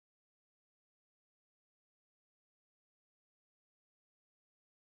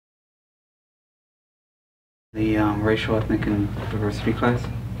The racial, ethnic, and diversity class.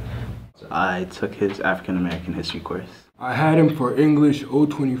 I took his African American history course. I had him for English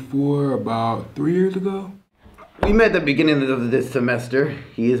 024 about 3 years ago. We met at the beginning of this semester.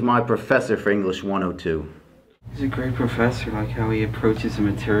 He is my professor for English 102. He's a great professor, like how he approaches the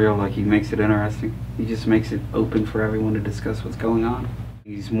material, like he makes it interesting. He just makes it open for everyone to discuss what's going on.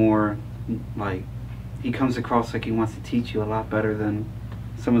 He's more like, he comes across like he wants to teach you a lot better than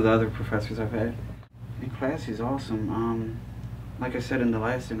some of the other professors I've had. In class, he's awesome. Like I said in the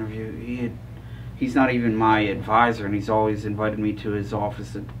last interview, he's not even my advisor, and he's always invited me to his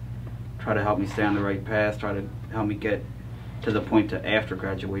office to try to help me stay on the right path, try to help me get to the point to after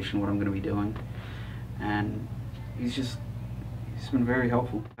graduation, what I'm going to be doing. And he's been very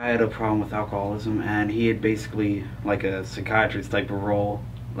helpful. I had a problem with alcoholism, and he had basically like a psychiatrist type of role,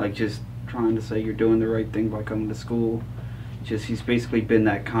 like just trying to say you're doing the right thing by coming to school. He's basically been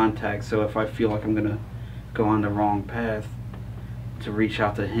that contact, so if I feel like I'm going to go on the wrong path, to reach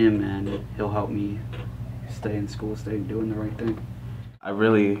out to him, and he'll help me stay in school, stay doing the right thing. I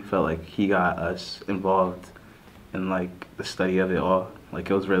really felt like he got us involved in like the study of it all. Like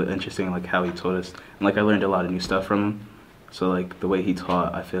it was really interesting, like how he taught us, and like I learned a lot of new stuff from him. So like the way he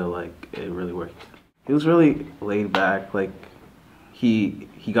taught, I feel like it really worked. He was really laid back. Like he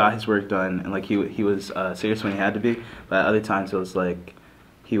got his work done, and like he was serious when he had to be. But at other times it was like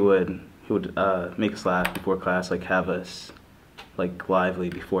he would make us laugh before class, like have us like lively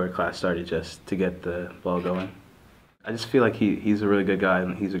before class started, just to get the ball going. I just feel like he's a really good guy,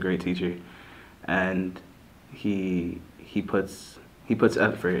 and he's a great teacher, and he puts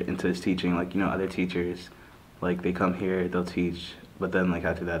effort into his teaching. Like, you know, other teachers, like they come here, they'll teach, but then like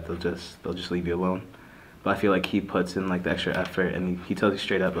after that they'll just leave you alone. But I feel like he puts in like the extra effort, and he tells you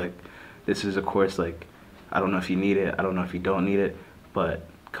straight up, like, this is a course, like, I don't know if you need it, I don't know if you don't need it, but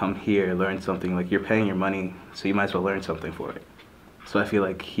come here, learn something. Like, you're paying your money, so you might as well learn something for it. So I feel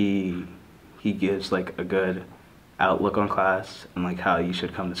like he gives like a good outlook on class and like how you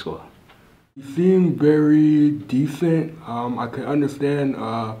should come to school. He seemed very decent. I could understand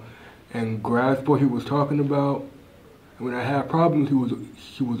and grasp what he was talking about. And when I had problems,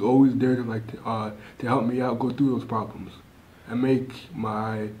 he was always there to help me out, go through those problems, and make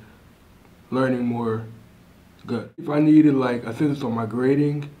my learning more good. If I needed like assistance on my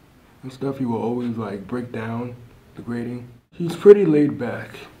grading and stuff, he will always like break down the grading. He's pretty laid back,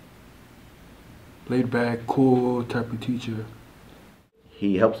 cool type of teacher.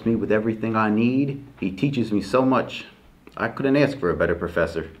 He helps me with everything I need. He teaches me so much. I couldn't ask for a better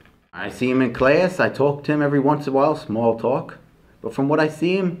professor. I see him in class, I talk to him every once in a while, small talk. But from what I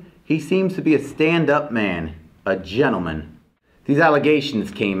see him, he seems to be a stand-up man, a gentleman. These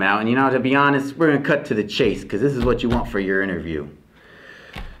allegations came out, and you know, to be honest, we're gonna cut to the chase, because this is what you want for your interview.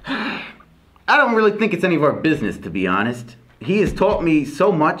 I don't really think it's any of our business, to be honest. He has taught me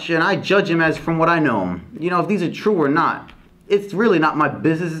so much, and I judge him as from what I know him. You know, if these are true or not, it's really not my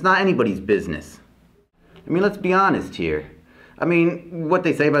business. It's not anybody's business. I mean, let's be honest here. I mean, what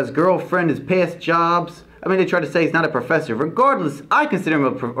they say about his girlfriend, his past jobs. I mean, they try to say he's not a professor. Regardless, I consider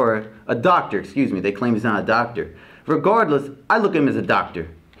him a doctor, excuse me. They claim he's not a doctor. Regardless, I look at him as a doctor.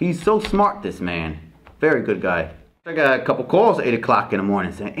 He's so smart, this man. Very good guy. I got a couple calls at 8 o'clock in the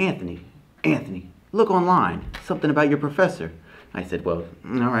morning saying, Anthony, look online, something about your professor. I said, well,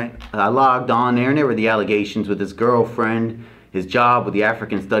 all right. I logged on there, and there were the allegations with his girlfriend, his job with the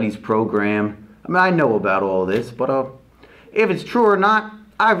African Studies program. I mean, I know about all this, but if it's true or not,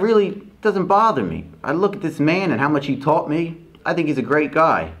 doesn't bother me. I look at this man and how much he taught me. I think he's a great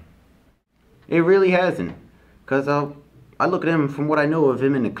guy. It really hasn't, because I look at him from what I know of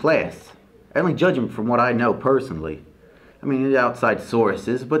him in the class. I only judge him from what I know personally. I mean, outside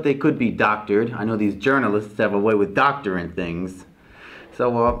sources, but they could be doctored. I know these journalists have a way with doctoring things. So,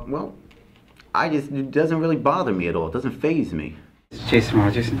 well, it doesn't really bother me at all. It doesn't faze me. Jason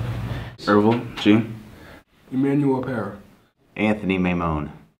Rogers. Ervil G. Emmanuel Para. Anthony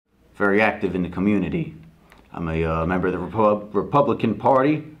Maimone. Very active in the community. I'm a member of the Republican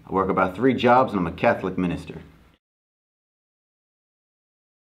Party. I work about 3 jobs, and I'm a Catholic minister.